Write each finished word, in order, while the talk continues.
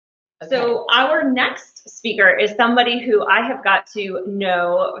So our next speaker is somebody who I have got to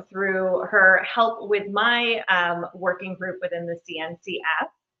know through her help with my working group within the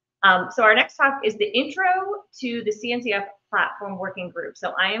CNCF. So our next talk is the intro to the CNCF Platform Working Group.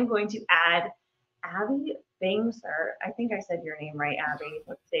 So I am going to add Abby Bangser. I think I said your name right, Abby.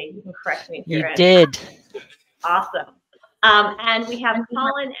 Let's see. You can correct me if you're in. You did. Awesome. And we have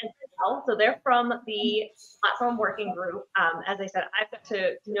Colin and Phil. So they're from the Platform Working Group. As I said, I've got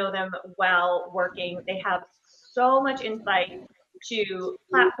to know them well working. They have so much insight to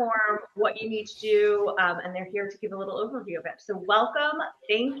platform, what you need to do, and they're here to give a little overview of it. So welcome,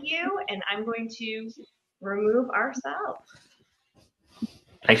 thank you, and I'm going to remove ourselves.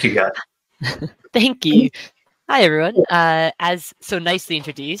 Thank you, guys. Thank you. Hi, everyone. As so nicely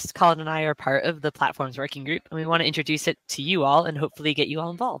introduced, Colin and I are part of the Platforms Working Group, and we want to introduce it to you all and hopefully get you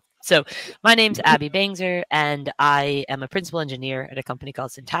all involved. So my name's Abby Bangser, and I am a principal engineer at a company called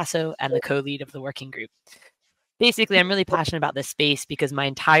Syntasso and the co-lead of the working group. Basically, I'm really passionate about this space because my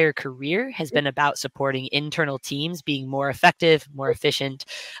entire career has been about supporting internal teams being more effective, more efficient,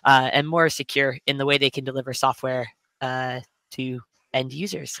 and more secure in the way they can deliver software to end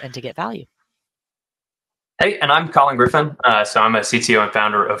users and to get value. Hey, and I'm Colin Griffin. So I'm a CTO and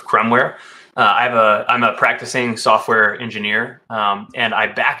founder of Crumware. I'm a practicing software engineer, and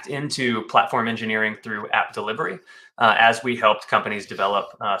I backed into platform engineering through app delivery as we helped companies develop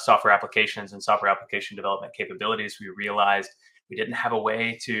software applications and software application development capabilities. We realized we didn't have a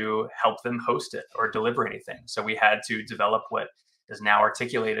way to help them host it or deliver anything. So we had to develop what is now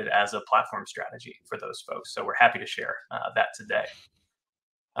articulated as a platform strategy for those folks. So we're happy to share that today.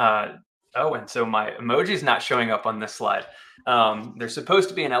 Oh, and so my emoji's not showing up on this slide. There's supposed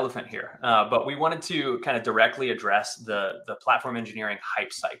to be an elephant here, but we wanted to kind of directly address the platform engineering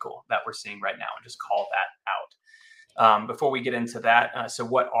hype cycle that we're seeing right now and just call that out. Before we get into that, so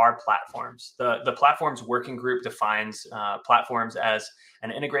what are platforms? The Platforms Working Group defines platforms as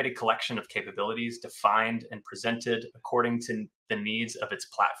an integrated collection of capabilities defined and presented according to the needs of its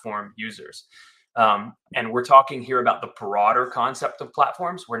platform users. And we're talking here about the broader concept of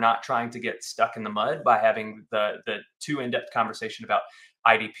platforms. We're not trying to get stuck in the mud by having the too in-depth conversation about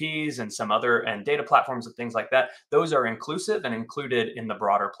IDPs and some other and data platforms and things like that. Those are inclusive and included in the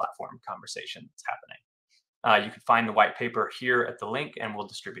broader platform conversation that's happening. You can find the white paper here at the link, and we'll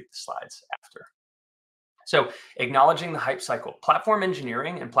distribute the slides after. So acknowledging the hype cycle, platform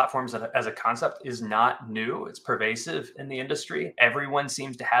engineering and platforms as a concept is not new. It's pervasive in the industry. Everyone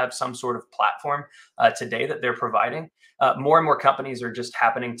seems to have some sort of platform today that they're providing. More and more companies are just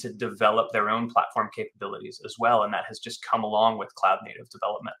happening to develop their own platform capabilities as well. And that has just come along with cloud native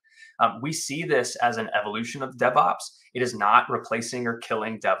development. We see this as an evolution of DevOps. It is not replacing or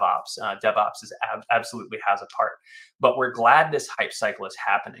killing DevOps. DevOps absolutely has a part. But we're glad this hype cycle is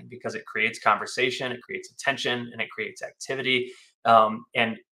happening because it creates conversation, it creates attention, and it creates activity.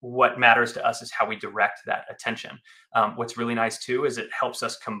 And what matters to us is how we direct that attention. What's really nice too is it helps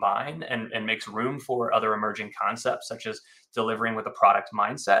us combine and makes room for other emerging concepts such as delivering with a product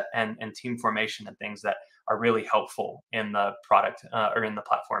mindset and team formation and things that are really helpful in the product or in the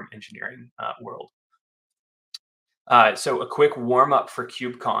platform engineering world. So a quick warm up for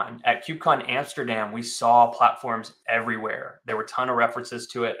KubeCon. At KubeCon Amsterdam, we saw platforms everywhere. There were a ton of references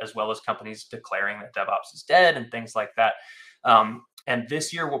to it, as well as companies declaring that DevOps is dead and things like that. And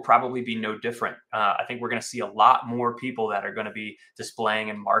this year will probably be no different. I think we're going to see a lot more people that are going to be displaying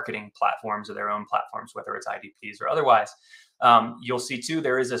and marketing platforms or their own platforms, whether it's IDPs or otherwise. You'll see too,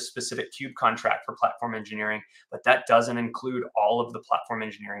 there is a specific Cube contract for platform engineering, but that doesn't include all of the platform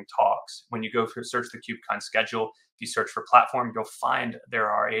engineering talks. When you go for search the KubeCon schedule, if you search for platform, you'll find there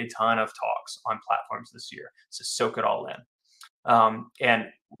are a ton of talks on platforms this year. So soak it all in. And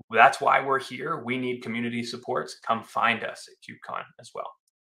that's why we're here. We need community support. Come find us at KubeCon as well.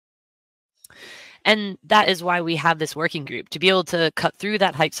 And that is why we have this working group, to be able to cut through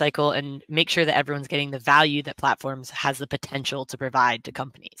that hype cycle and make sure that everyone's getting the value that platforms has the potential to provide to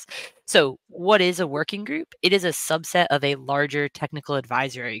companies. So what is a working group? It is a subset of a larger technical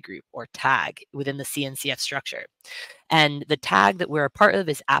advisory group, or TAG, within the CNCF structure. And the tag that we're a part of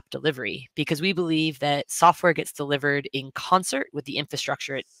is app delivery, because we believe that software gets delivered in concert with the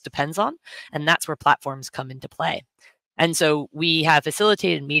infrastructure it depends on, and that's where platforms come into play. And so we have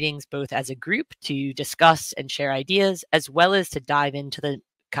facilitated meetings both as a group to discuss and share ideas, as well as to dive into the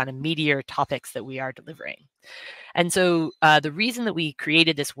kind of meatier topics that we are delivering. And so the reason that we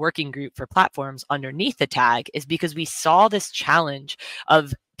created this working group for platforms underneath the tag is because we saw this challenge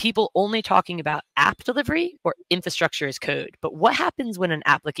of people only talking about app delivery or infrastructure as code. But what happens when an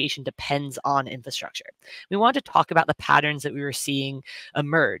application depends on infrastructure? We want to talk about the patterns that we were seeing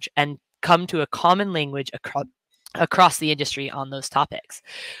emerge and come to a common language across the industry on those topics.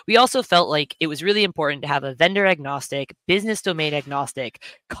 We also felt like it was really important to have a vendor agnostic, business domain agnostic,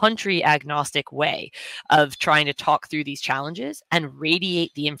 country agnostic way of trying to talk through these challenges and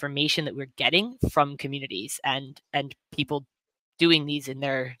radiate the information that we're getting from communities and people doing these in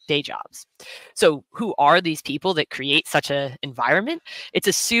their day jobs. So who are these people that create such an environment? It's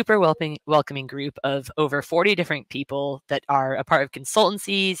a super welcoming group of over 40 different people that are a part of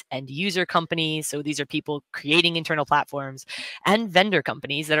consultancies and user companies. So these are people creating internal platforms and vendor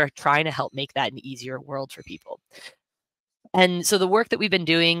companies that are trying to help make that an easier world for people. And so the work that we've been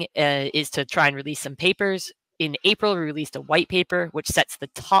doing is to try and release some papers. In April, we released a white paper, which sets the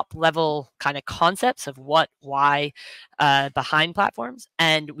top level kind of concepts of what, why behind platforms.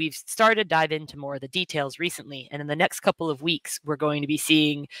 And we've started to dive into more of the details recently. And in the next couple of weeks, we're going to be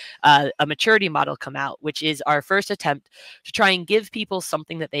seeing a maturity model come out, which is our first attempt to try and give people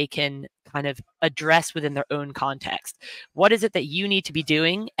something that they can kind of address within their own context. What is it that you need to be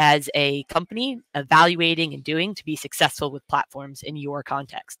doing as a company, evaluating and doing to be successful with platforms in your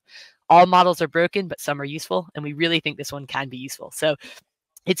context? All models are broken, but some are useful, and we really think this one can be useful. So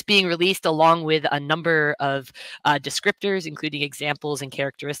it's being released along with a number of descriptors, including examples and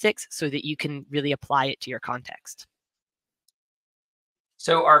characteristics, so that you can really apply it to your context.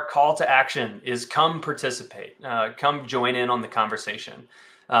 So our call to action is come participate, come join in on the conversation.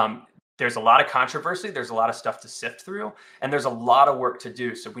 There's a lot of controversy, there's a lot of stuff to sift through, and there's a lot of work to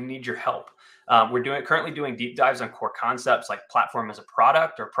do, so we need your help. We're currently doing deep dives on core concepts like platform as a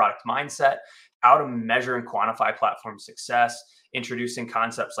product or product mindset, how to measure and quantify platform success, introducing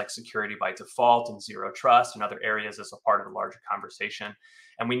concepts like security by default and zero trust and other areas as a part of the larger conversation.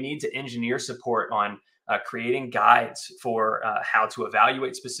 And we need to engineer support on creating guides for how to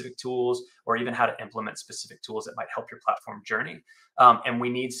evaluate specific tools or even how to implement specific tools that might help your platform journey. And we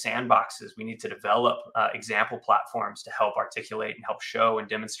need sandboxes. We need to develop example platforms to help articulate and help show and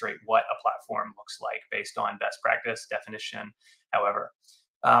demonstrate what a platform looks like based on best practice, definition, however.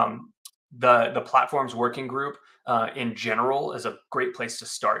 The Platforms Working Group in general is a great place to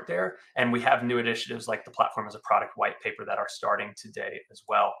start there. And we have new initiatives like the Platform as a Product white paper that are starting today as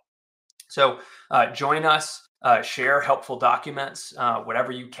well. So join us, share helpful documents,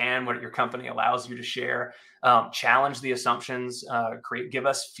 whatever you can, what your company allows you to share, challenge the assumptions, give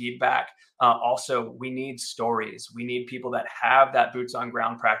us feedback. Also, we need stories. We need people that have that boots on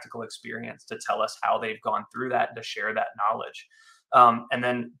ground practical experience to tell us how they've gone through that and to share that knowledge. And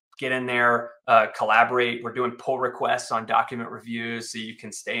then get in there, collaborate. We're doing pull requests on document reviews so you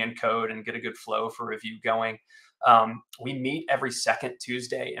can stay in code and get a good flow for review going. We meet every second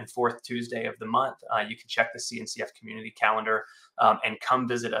Tuesday and fourth Tuesday of the month. You can check the CNCF community calendar and come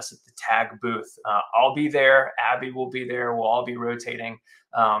visit us at the tag booth. I'll be there. Abby will be there. We'll all be rotating.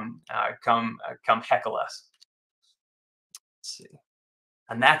 Come heckle us. Let's see.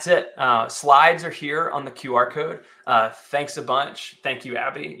 And that's it. Slides are here on the QR code. Thanks a bunch. Thank you,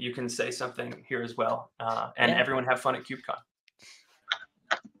 Abby. You can say something here as well. And everyone have fun at KubeCon.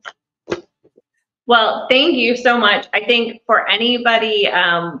 Well, thank you so much. I think for anybody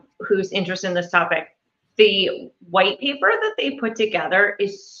who's interested in this topic, the white paper that they put together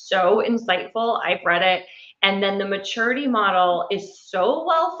is so insightful. I've read it. And then the maturity model is so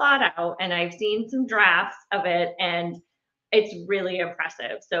well thought out. And I've seen some drafts of it, and it's really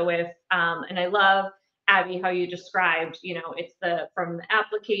impressive. So and I love, Abby, how you described, it's from the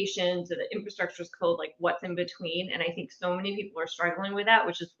application to the infrastructure as code, like what's in between. And I think so many people are struggling with that,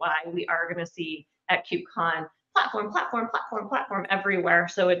 which is why we are going to see at KubeCon platform everywhere.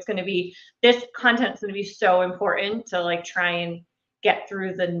 So this content is going to be so important to like try and get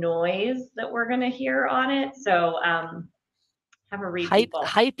through the noise that we're going to hear on it. So have a read.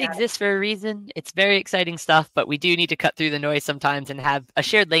 Hype exists for a reason. It's very exciting stuff, but we do need to cut through the noise sometimes and have a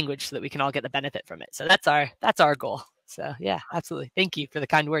shared language so that we can all get the benefit from it. So that's our goal. So yeah, absolutely. Thank you for the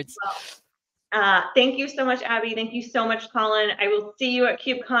kind words. Thank you so much, Abby. Thank you so much, Colin. I will see you at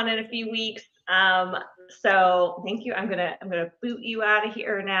KubeCon in a few weeks. So thank you. I'm gonna boot you out of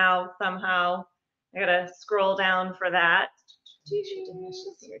here now somehow. I gotta scroll down for that.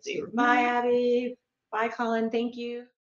 Bye, Abby. Bye, Colin. Thank you.